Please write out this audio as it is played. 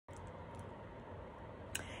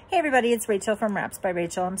Hey everybody, it's Rachel from Wraps by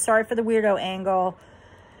Rachel. I'm sorry for the weirdo angle.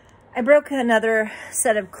 I broke another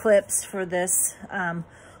set of clips for this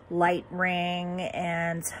light ring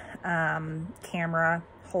and camera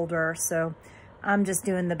holder, so I'm just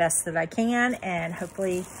doing the best that I can, and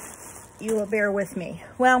hopefully you will bear with me.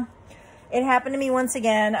 Well, it happened to me once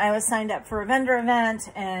again. I was signed up for a vendor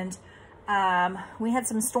event, and we had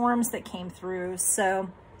some storms that came through, so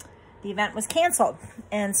the event was canceled.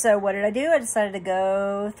 And so what did I do? I decided to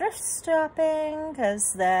go thrift shopping,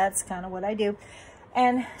 because that's kind of what I do.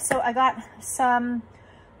 And so I got some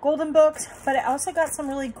golden books, but I also got some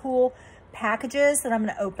really cool packages that I'm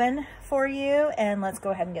going to open for you, and let's go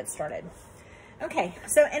ahead and get started. Okay,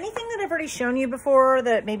 so anything that I've already shown you before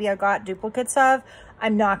that maybe I got duplicates of,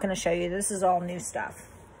 I'm not going to show you. This is all new stuff.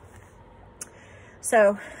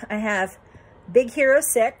 So I have Big Hero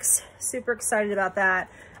 6, super excited about that.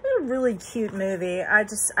 It's a really cute movie. I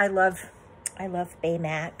love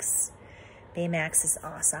Baymax. Baymax is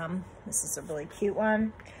awesome. This is a really cute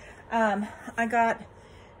one. I got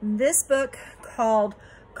this book called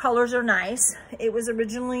Colors Are Nice. It was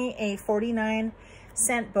originally a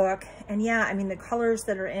 49-cent book, and yeah, I mean, the colors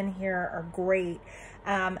that are in here are great.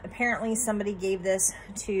 Apparently somebody gave this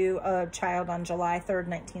to a child on July 3rd,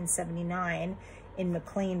 1979 in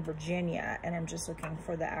McLean, Virginia, and I'm just looking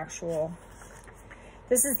for the actual...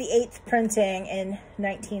 This is the 8th printing in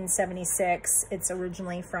 1976. It's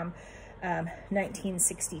originally from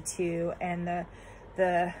 1962, and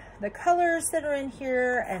the colors that are in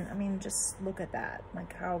here, and I mean, just look at that.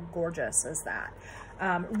 Like, how gorgeous is that?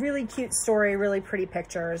 Really cute story, really pretty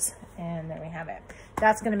pictures, and there we have it.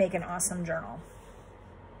 That's going to make an awesome journal.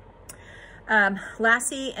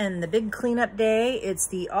 Lassie and the Big Cleanup Day. It's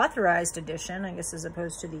the authorized edition, I guess, as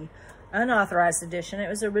opposed to the unauthorized edition. It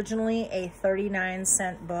was originally a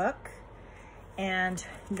 39-cent book, and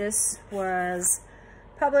this was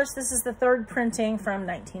published. This is the 3rd printing from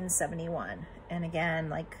 1971, and again,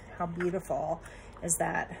 like, how beautiful is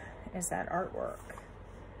that artwork?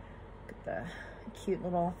 Look at the cute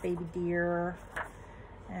little baby deer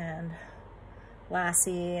and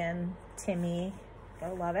Lassie and Timmy.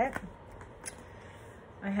 Gotta love it.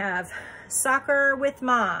 I have Soccer with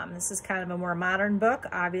Mom. This is kind of a more modern book,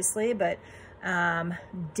 obviously, but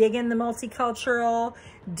digging the multicultural,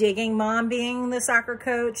 digging mom being the soccer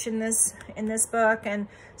coach in this book, and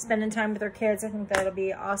spending time with her kids. I think that'll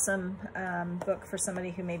be an awesome book for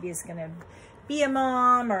somebody who maybe is going to be a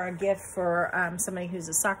mom, or a gift for somebody who's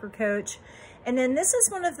a soccer coach. And then this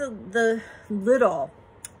is one of the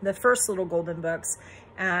first little golden books.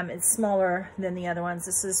 It's smaller than the other ones.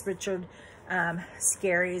 This is Richard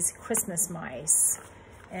Scarry's Christmas Mice,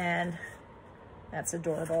 and that's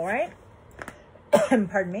adorable, right?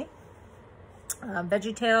 Pardon me.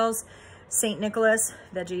 Veggie Tales, St. Nicholas,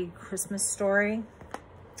 Veggie Christmas Story.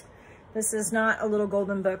 This is not a little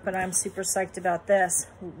golden book, but I'm super psyched about this.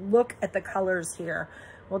 Look at the colors here.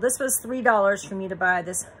 Well, this was $3 for me to buy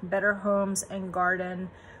this Better Homes and Garden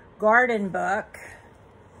book.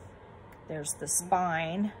 There's the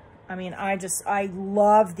spine. I mean, I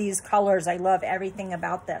love these colors. I love everything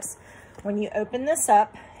about this. When you open this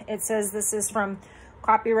up, it says this is from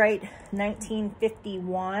copyright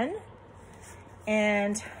 1951.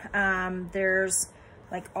 And there's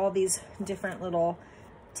like all these different little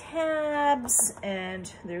tabs, and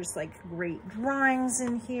there's like great drawings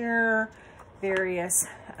in here, various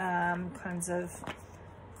kinds of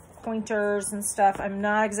pointers and stuff. I'm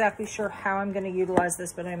not exactly sure how I'm going to utilize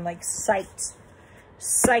this, but I'm like psyched,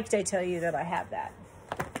 I tell you, that I have that.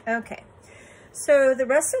 Okay, so the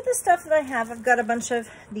rest of the stuff that I have, I've got a bunch of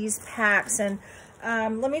these packs, and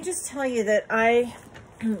let me just tell you that I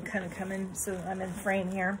kind of come in, so I'm in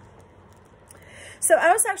frame here. So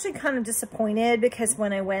I was actually kind of disappointed, because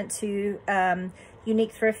when I went to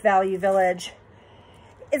Unique Thrift Value Village,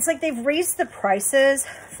 it's like they've raised the prices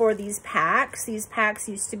for these packs. These packs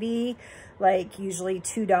used to be like usually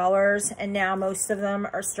 $2, and now most of them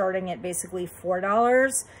are starting at basically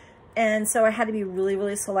 $4. And so I had to be really,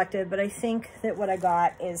 really selective, but I think that what I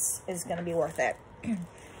got is going to be worth it.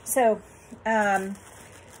 So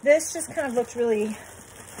this just kind of looked really,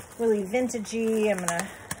 really vintagey. I'm gonna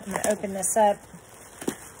open this up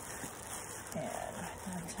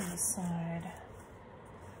and to the side.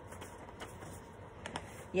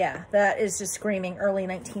 Yeah, that is just screaming early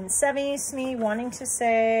 1970s to me, wanting to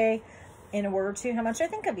say, in a word or two, how much I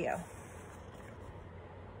think of you.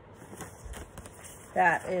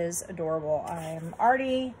 That is adorable. I'm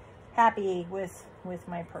already happy with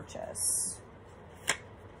my purchase.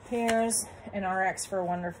 Here's an RX for a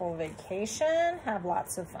Wonderful Vacation. Have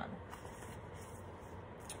lots of fun.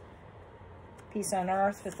 Peace on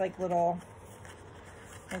Earth with like little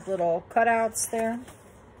With little cutouts there.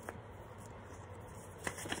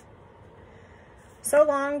 So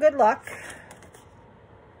long, good luck.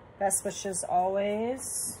 Best wishes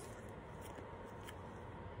always.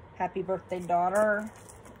 Happy birthday, daughter.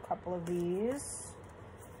 A couple of these.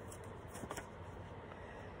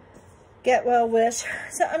 Get well wish.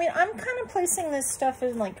 So, I mean, I'm kind of placing this stuff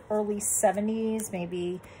in like early 70s,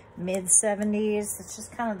 maybe mid 70s. It's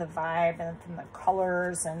just kind of the vibe and the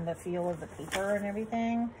colors and the feel of the paper and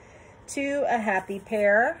everything. To a happy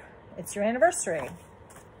pair. It's your anniversary.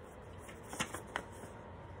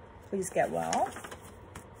 Please get well.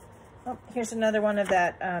 Oh, here's another one of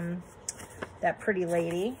that that pretty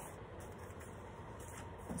lady.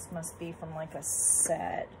 This must be from like a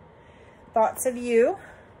set. Thoughts of you.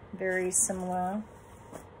 Very similar.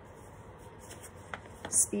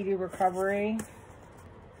 Speedy recovery.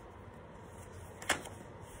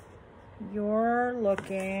 You're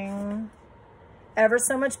looking ever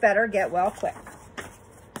so much better. Get well quick.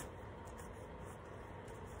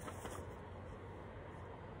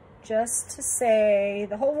 Just to say,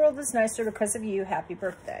 the whole world is nicer because of you. Happy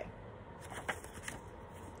birthday.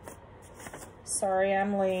 Sorry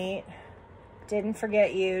I'm late. Didn't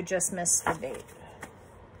forget you, just missed the date.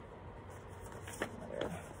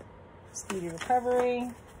 Another speedy recovery.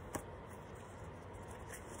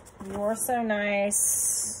 You're so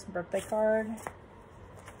nice. Birthday card.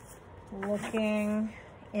 Looking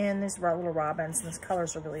in these little robins, and these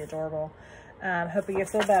colors are really adorable. Hoping you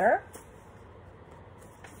feel better.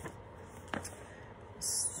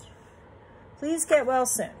 Please get well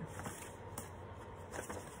soon.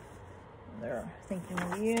 They're thinking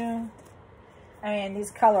of you. I mean,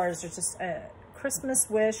 these colors are just a Christmas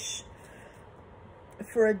wish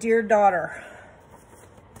for a dear daughter.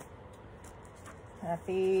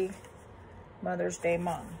 Happy Mother's Day,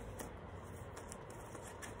 Mom.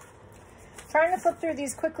 Trying to flip through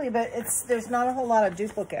these quickly, but there's not a whole lot of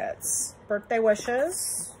duplicates. Birthday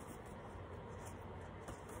wishes.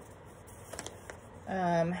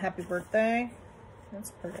 Happy birthday.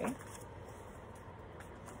 That's pretty.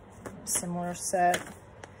 Similar set.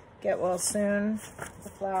 Get well soon. The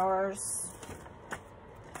flowers.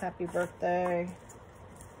 Happy birthday.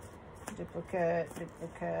 Duplicate.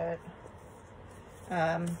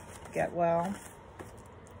 Get well.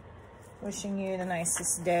 Wishing you the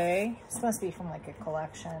nicest day. This must be from like a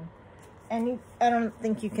collection. And I don't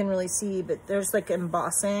think you can really see, but there's like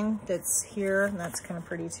embossing that's here, and that's kind of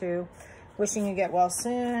pretty too. Wishing you get well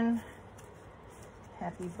soon.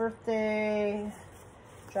 Happy birthday.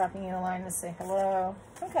 Dropping you a line to say hello.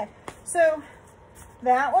 Okay, so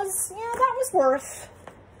that was, yeah, that was worth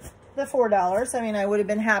the $4. I mean, I would have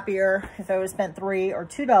been happier if I would have spent $3 or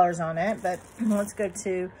 $2 on it, but let's go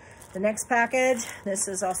to the next package. This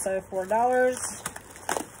is also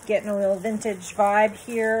 $4. Getting a real vintage vibe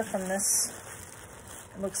here from this.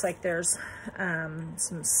 It looks like there's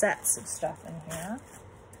some sets of stuff in here.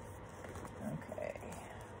 Okay.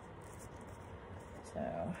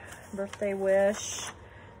 So, birthday wish.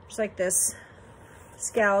 There's like this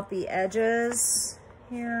scallopy edges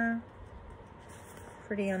here.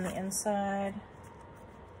 Pretty on the inside.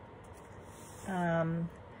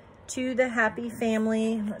 To the happy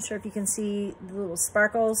family. I'm not sure if you can see the little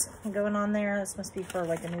sparkles going on there. This must be for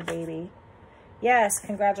like a new baby. Yes,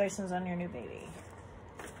 congratulations on your new baby.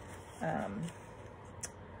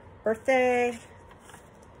 Birthday.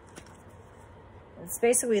 It's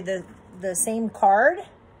basically the same card,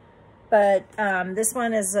 but this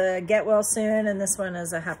one is a get well soon, and this one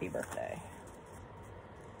is a happy birthday.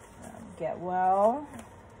 Get well.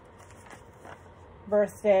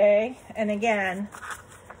 Birthday. And again,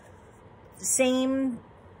 same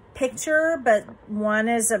picture, but one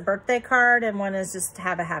is a birthday card and one is just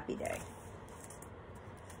have a happy day.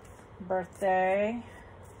 Birthday.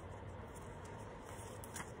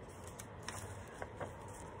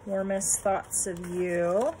 Warmest thoughts of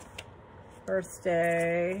you.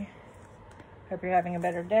 Birthday. Hope you're having a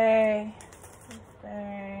better day.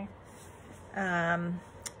 Birthday.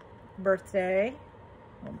 Birthday.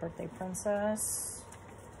 Little birthday princess.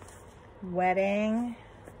 Wedding.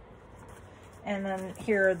 And then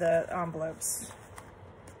here are the envelopes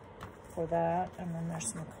for that. And then there's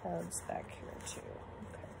some cards back here too.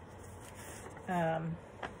 Okay.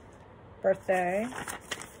 Birthday.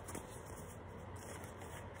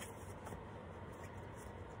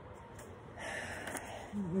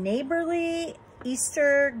 Neighborly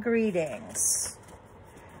Easter greetings.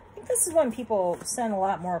 I think this is when people send a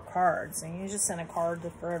lot more cards, and you just send a card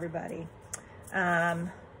for everybody.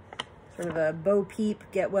 Sort of a Bo Peep,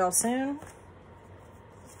 get well soon.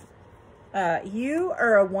 You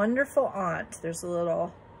are a wonderful aunt. There's a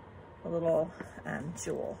little a little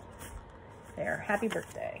jewel there. Happy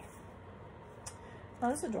birthday. Oh,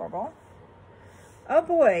 that's adorable. Oh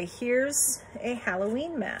boy, here's a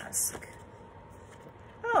Halloween mask.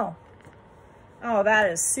 Oh, that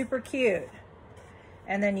is super cute.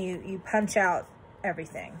 And then you punch out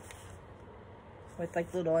everything with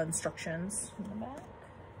like little instructions in the back.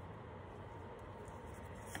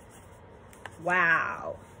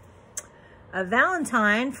 Wow. A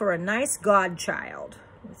Valentine for a nice godchild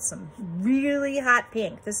with some really hot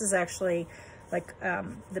pink. This is actually like,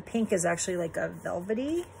 the pink is actually like a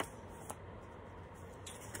velvety.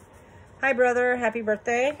 Hi, brother. Happy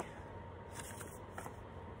birthday.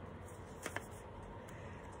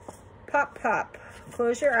 Pop, pop.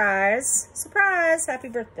 Close your eyes. Surprise. Happy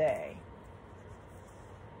birthday.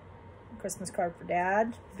 Christmas card for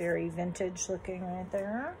Dad. Very vintage looking right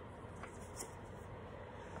there.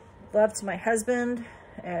 Love to my husband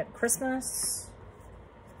at Christmas.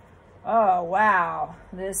 Oh, wow.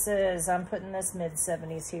 This is, I'm putting this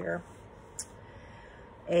mid-70s here.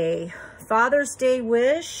 A Father's Day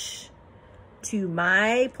wish to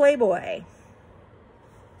my Playboy.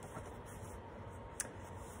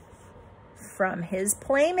 From his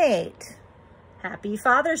Playmate. Happy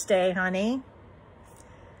Father's Day, honey.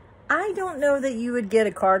 I don't know that you would get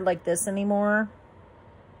a card like this anymore.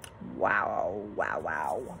 Wow, wow,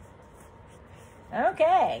 wow.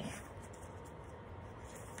 Okay.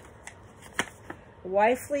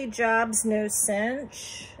 Wifely job's no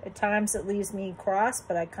cinch. At times it leaves me cross,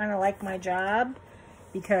 but I kind of like my job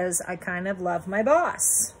because I kind of love my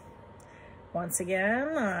boss. Once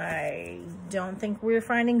again, I don't think we're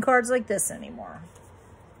finding cards like this anymore.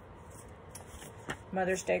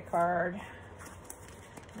 Mother's Day card.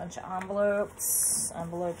 Bunch of envelopes,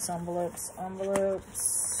 envelopes, envelopes,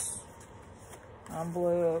 envelopes,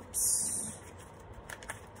 envelopes,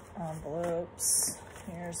 envelopes.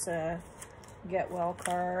 Here's a get well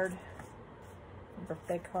card,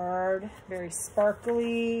 birthday card, very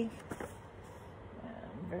sparkly,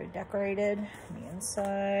 and very decorated on the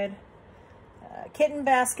inside. Kitten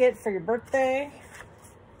basket for your birthday,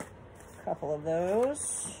 a couple of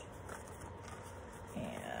those,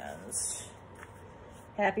 and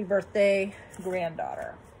happy birthday,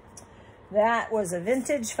 granddaughter. That was a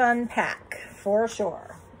vintage fun pack for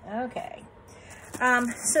sure. Okay.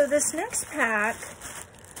 So this next pack,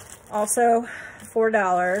 also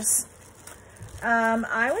 $4.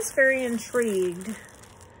 I was very intrigued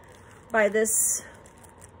by this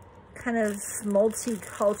kind of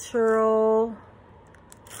multicultural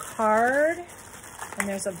card, and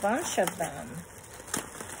there's a bunch of them.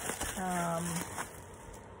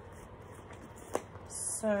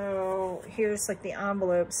 So here's like the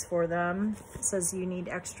envelopes for them. It says you need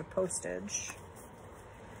extra postage.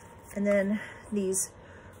 And then these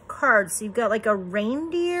cards. So you've got like a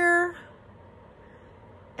reindeer,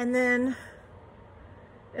 and then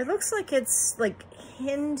it looks like it's like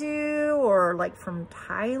Hindu or like from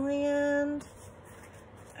Thailand.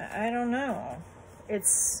 I don't know.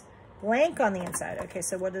 It's blank on the inside. Okay,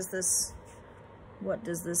 so what does this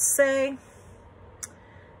say?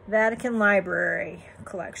 Vatican Library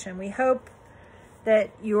collection. We hope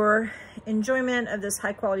that your enjoyment of this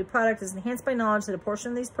high quality product is enhanced by knowledge that a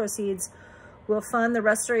portion of these proceeds will fund the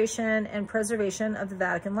restoration and preservation of the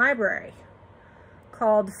Vatican Library.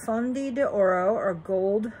 Called Fondi d'Oro, or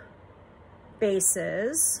gold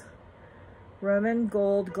bases, Roman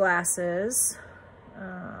gold glasses.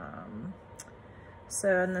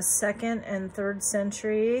 So in the 2nd and 3rd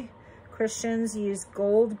century, Christians used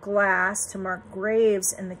gold glass to mark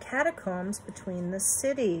graves in the catacombs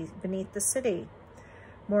beneath the city.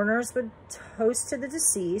 Mourners would toast to the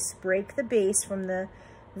deceased, break the base from the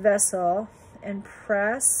vessel, and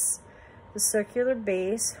press the circular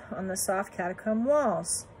base on the soft catacomb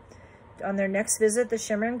walls. On their next visit, the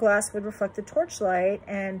shimmering glass would reflect the torchlight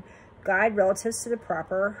and guide relatives to the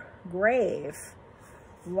proper grave.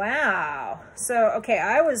 Wow. So, okay,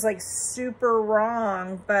 I was like super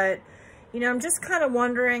wrong, but you know, I'm just kind of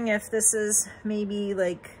wondering if this is maybe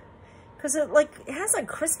like, because it has a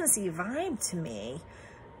Christmassy vibe to me.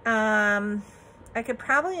 I could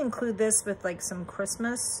probably include this with like some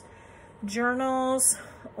Christmas journals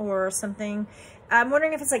or something. I'm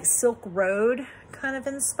wondering if it's like Silk Road kind of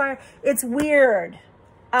inspired. It's weird.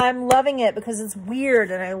 I'm loving it because it's weird,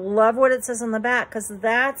 and I love what it says on the back because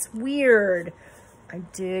that's weird. I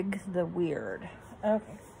dig the weird.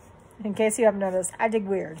 Okay. In case you haven't noticed, I dig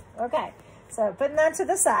weird. Okay. So putting that to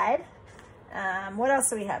the side. What else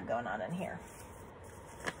do we have going on in here?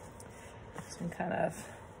 Some kind of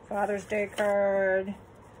Father's Day card.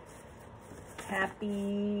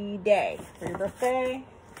 Happy day for your birthday.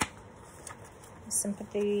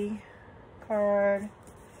 sympathy card.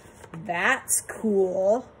 That's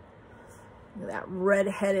cool. That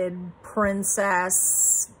red-headed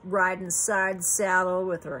princess riding side saddle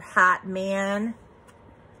with her hot man.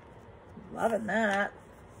 Loving that.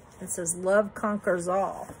 It says, love conquers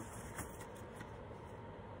all.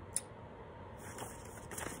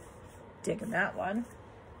 Digging that one.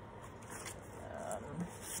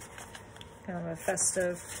 Kind of a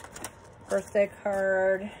festive birthday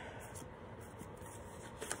card.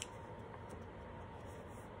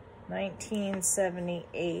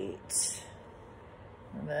 1978.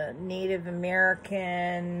 The Native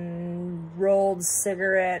American rolled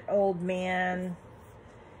cigarette old man.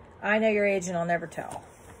 I know your age and I'll never tell.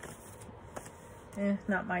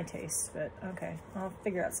 Not my taste, but okay. I'll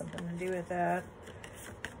figure out something to do with that.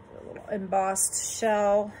 A little embossed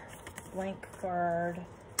shell, blank card.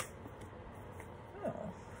 Oh.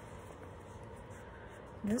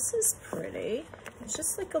 This is pretty. It's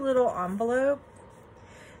just like a little envelope.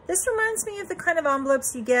 This reminds me of the kind of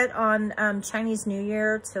envelopes you get on Chinese New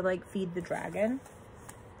Year to like feed the dragon.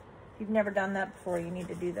 If you've never done that before, you need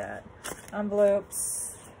to do that.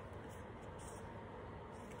 Envelopes.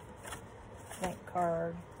 Blank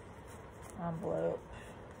card. Envelope.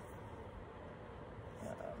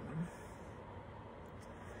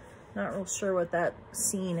 Not real sure what that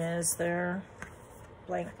scene is there.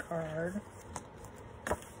 Blank card.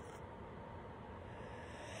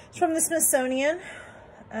 It's from the Smithsonian.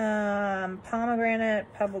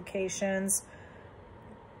 Pomegranate Publications,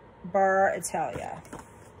 Bar Italia.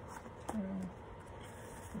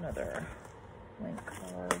 Another link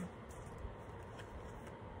card.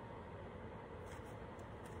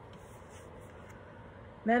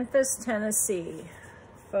 Memphis, Tennessee.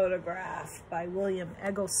 Photograph by William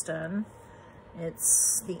Eggleston.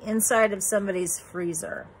 It's the inside of somebody's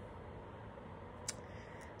freezer.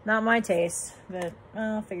 Not my taste, but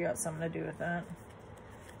I'll figure out something to do with that.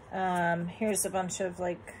 Here's a bunch of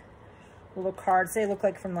like little cards. They look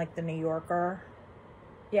like from like the New Yorker.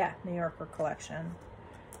 Yeah, New Yorker collection.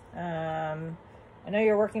 I know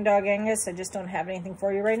you're working dog, Angus. I just don't have anything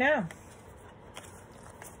for you right now.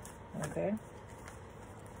 Okay.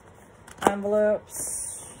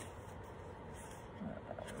 Envelopes.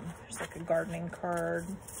 There's like a gardening card.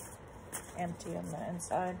 Empty on the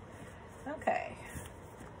inside. Okay.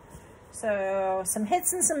 So some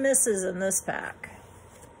hits and some misses in this pack.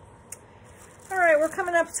 All right, we're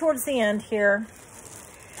coming up towards the end here.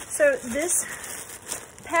 So this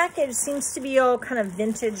package seems to be all kind of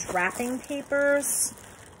vintage wrapping papers.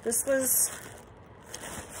 This was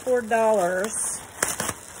 $4.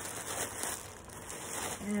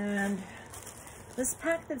 And this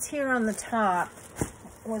pack that's here on the top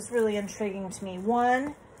was really intriguing to me.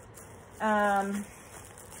 One,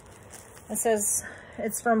 it says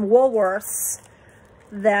it's from Woolworths.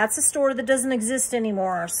 That's a store that doesn't exist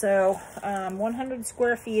anymore. So 100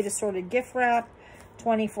 square feet assorted gift wrap,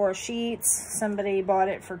 24 sheets. Somebody bought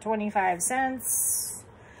it for 25 cents.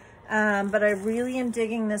 But I really am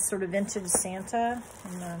digging this sort of vintage Santa.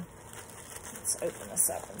 Let's open this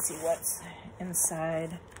up and see what's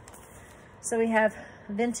inside. So we have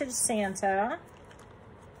vintage Santa,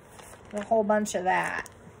 a whole bunch of that.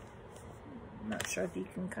 I'm not sure if you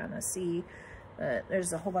can kind of see, but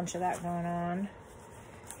there's a whole bunch of that going on.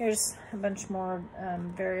 Here's a bunch more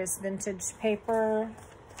various vintage paper.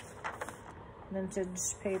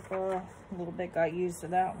 Vintage paper, a little bit got used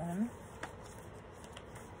with that one.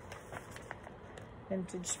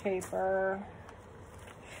 Vintage paper.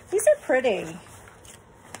 These are pretty.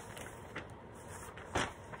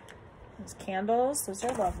 Those candles, those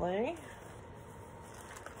are lovely.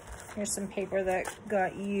 Here's some paper that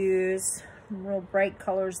got used. Real bright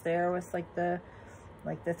colors there with like the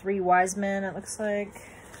three wise men, it looks like.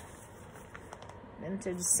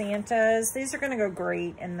 Vintage Santas. These are going to go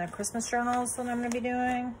great in the Christmas journals that I'm going to be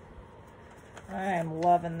doing. I am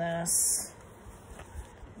loving this.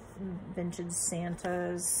 Vintage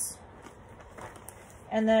Santas.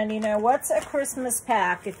 And then, you know, what's a Christmas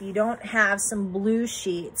pack if you don't have some blue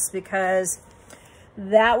sheets? Because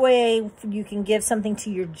that way you can give something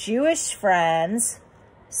to your Jewish friends.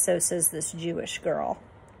 So says this Jewish girl.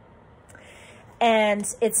 And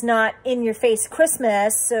it's not in your face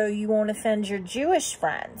Christmas, so you won't offend your Jewish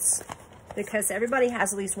friends. Because everybody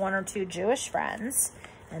has at least one or two Jewish friends.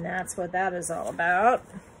 And that's what that is all about.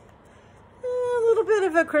 A little bit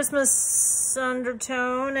of a Christmas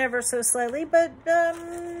undertone, ever so slightly. But,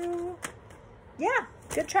 yeah,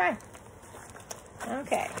 good try.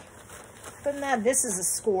 Okay. Other than that, this is a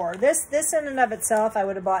score. This in and of itself, I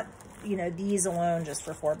would have bought, you know, these alone just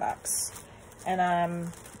for $4.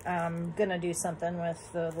 And I'm gonna do something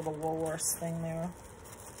with the little Woolworths thing there.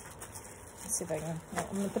 Let's see if I can,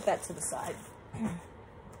 I'm gonna put that to the side.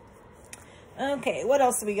 Okay, what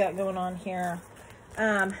else do we got going on here?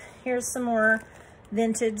 Here's some more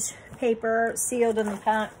vintage paper sealed in the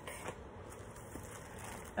pack.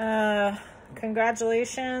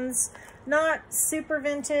 Congratulations. Not super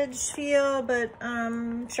vintage feel, but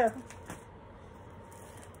sure.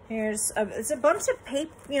 Here's it's a bunch of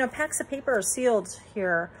paper, packs of paper are sealed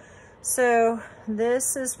here. So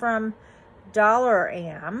this is from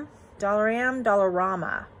Dollarama.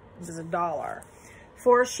 This is $1.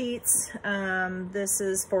 4 sheets. This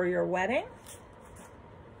is for your wedding.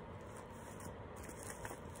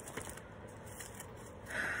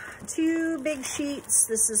 Two big sheets.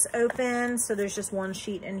 This is open, so there's just one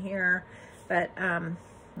sheet in here, but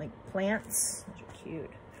like plants. Those are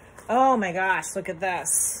cute. Oh my gosh, look at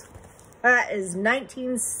this. That is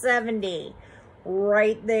 1970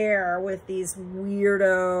 right there with these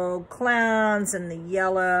weirdo clowns and the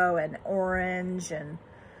yellow and orange and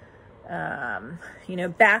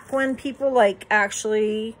back when people like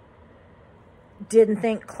actually didn't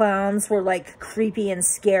think clowns were like creepy and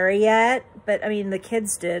scary yet, but I mean the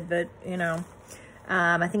kids did, but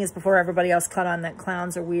I think it's before everybody else caught on that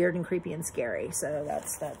clowns are weird and creepy and scary. So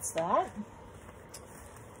that's that.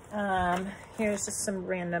 Here's just some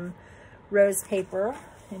random rose paper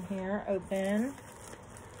in here, open.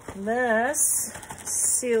 This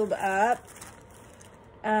sealed up.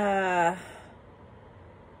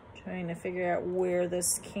 Trying to figure out where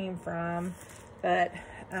this came from, but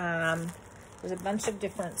there's a bunch of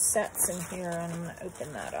different sets in here, and I'm going to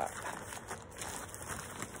open that up.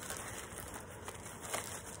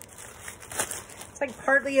 It's like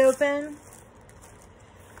partly open,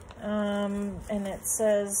 and it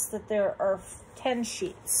says that there are 10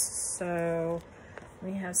 sheets. So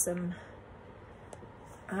we have some.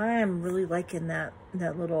 I'm really liking that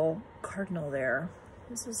little cardinal there.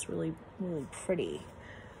 This is really, really pretty.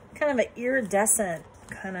 Kind of an iridescent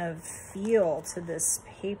kind of feel to this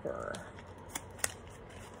paper.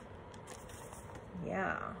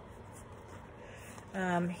 Yeah.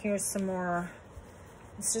 Here's some more.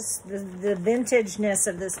 It's just the vintageness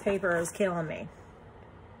of this paper is killing me.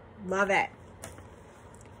 Love it.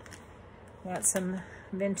 Got some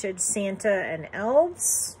vintage Santa and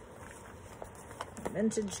elves.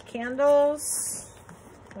 Vintage candles.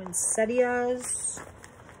 Poinsettias.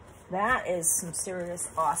 That is some serious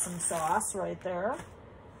awesome sauce right there.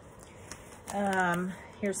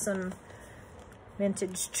 Here's some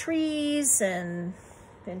vintage trees and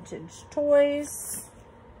vintage toys.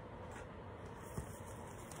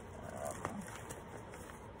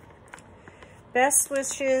 Best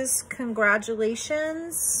wishes,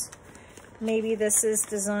 congratulations. Maybe this is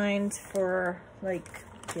designed for like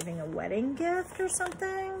giving a wedding gift or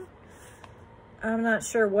something. I'm not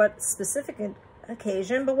sure what specific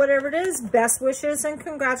occasion, but whatever it is, best wishes and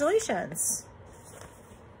congratulations.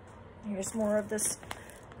 Here's more of this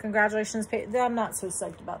congratulations page. I'm not so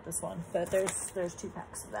psyched about this one, but there's 2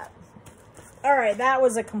 packs of that. All right, that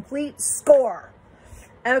was a complete score.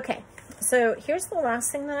 Okay, so here's the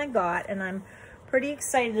last thing that I got, and I'm pretty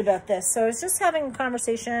excited about this. So I was just having a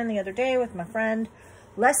conversation the other day with my friend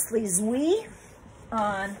Leslie Zui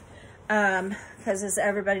on because as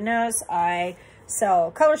everybody knows, I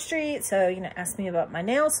sell Color Street, so asked me about my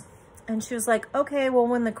nails, and she was like, okay, well,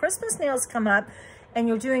 when the Christmas nails come up and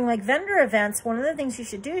you're doing like vendor events, one of the things you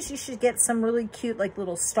should do is you should get some really cute like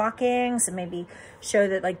little stockings and maybe show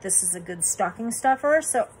that like this is a good stocking stuffer.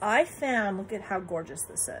 So I found, look at how gorgeous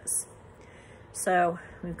this is. So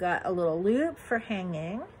we've got a little loop for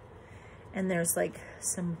hanging, and there's like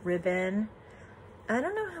some ribbon. I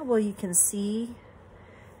don't know how well you can see,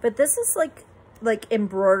 but this is like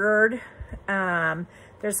embroidered.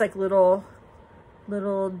 There's like little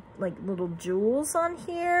jewels on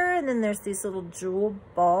here, and then there's these little jewel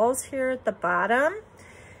balls here at the bottom,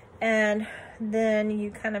 and then you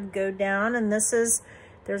kind of go down, and this is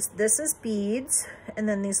beads, and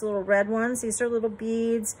then these little red ones, these are little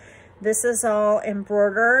beads. This is all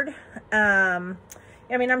embroidered. I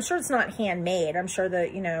mean, I'm sure it's not handmade. I'm sure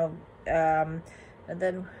that and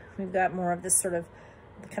then we've got more of this sort of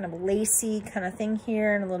kind of lacy kind of thing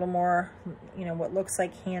here, and a little more, what looks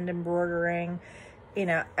like hand embroidering.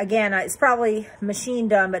 Again, it's probably machine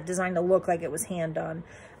done, but designed to look like it was hand done.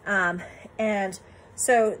 And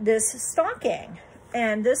so this stocking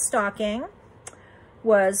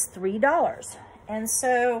was $3. And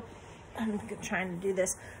so I'm trying to do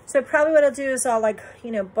this. So probably what I'll do is I'll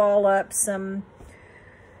ball up some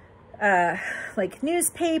like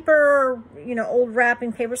newspaper, old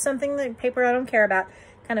wrapping paper, something like paper I don't care about,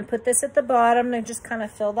 kind of put this at the bottom to just kind of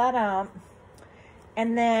fill that out.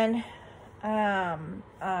 And then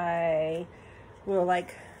I will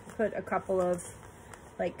like put a couple of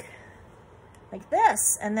like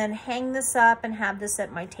this, and then hang this up and have this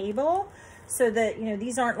at my table so that, you know,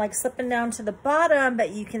 these aren't like slipping down to the bottom,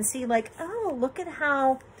 but you can see like, oh, look at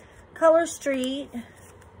how Color Street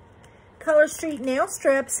nail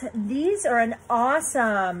strips. These are an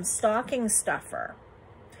awesome stocking stuffer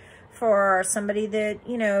for somebody that,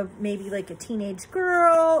 you know, maybe like a teenage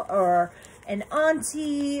girl or an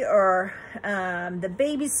auntie or the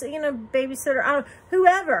babysitter, I don't know,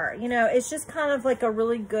 whoever, you know. It's just kind of like a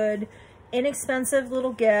really good, inexpensive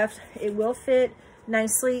little gift. It will fit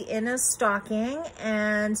nicely in a stocking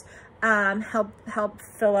and help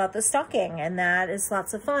fill out the stocking, and that is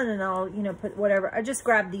lots of fun. And I'll, you know, put whatever. I just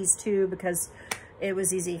grabbed these two because it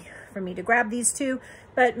was easy for me to grab these two,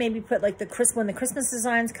 but maybe put like when the Christmas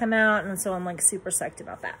designs come out, and so I'm like super psyched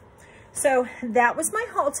about that. So that was my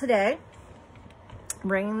haul today,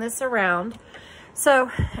 bringing this around.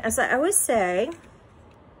 So as I always say,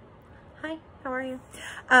 hi, how are you?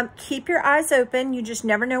 Keep your eyes open. You just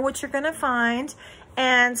never know what you're gonna find.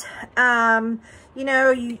 And you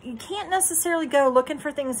know, you can't necessarily go looking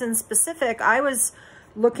for things in specific. I was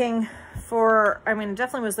looking for, I mean,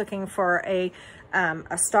 definitely was looking for a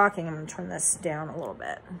stocking. I'm gonna turn this down a little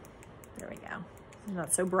bit. There we go.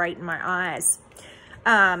 Not so bright in my eyes.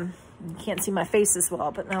 You can't see my face as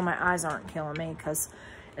well, but no, my eyes aren't killing me because,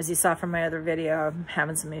 as you saw from my other video, I'm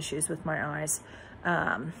having some issues with my eyes.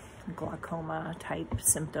 Glaucoma type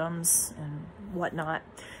symptoms and whatnot,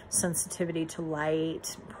 sensitivity to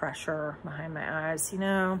light, pressure behind my eyes. You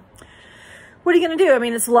know, what are you gonna do? I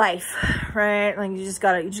mean, it's life, right? Like you just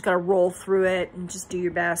gotta roll through it and just do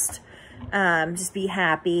your best. Just be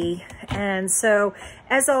happy. And so,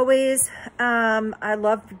 as always, I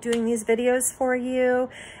love doing these videos for you.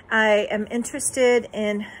 I am interested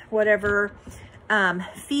in whatever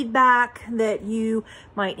feedback that you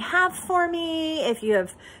might have for me. If you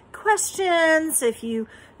have questions, if you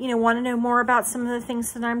want to know more about some of the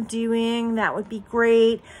things that I'm doing, that would be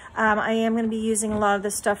great. I am going to be using a lot of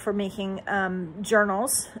this stuff for making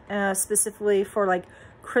journals, specifically for like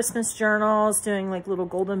Christmas journals, doing like little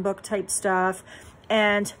golden book type stuff.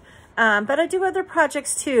 And but I do other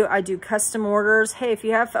projects too. I do custom orders. Hey, if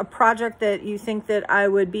you have a project that you think that I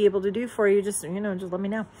would be able to do for you, just, just let me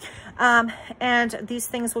know. And these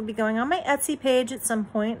things will be going on my Etsy page at some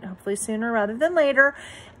point, hopefully sooner rather than later.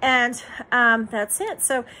 And that's it.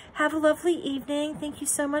 So have a lovely evening. Thank you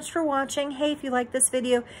so much for watching. Hey, if you like this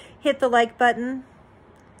video, hit the like button.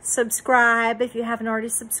 Subscribe if you haven't already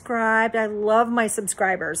subscribed. I love my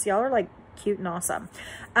subscribers. Y'all are like cute and awesome.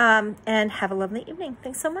 And have a lovely evening.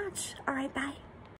 Thanks so much. All right, bye.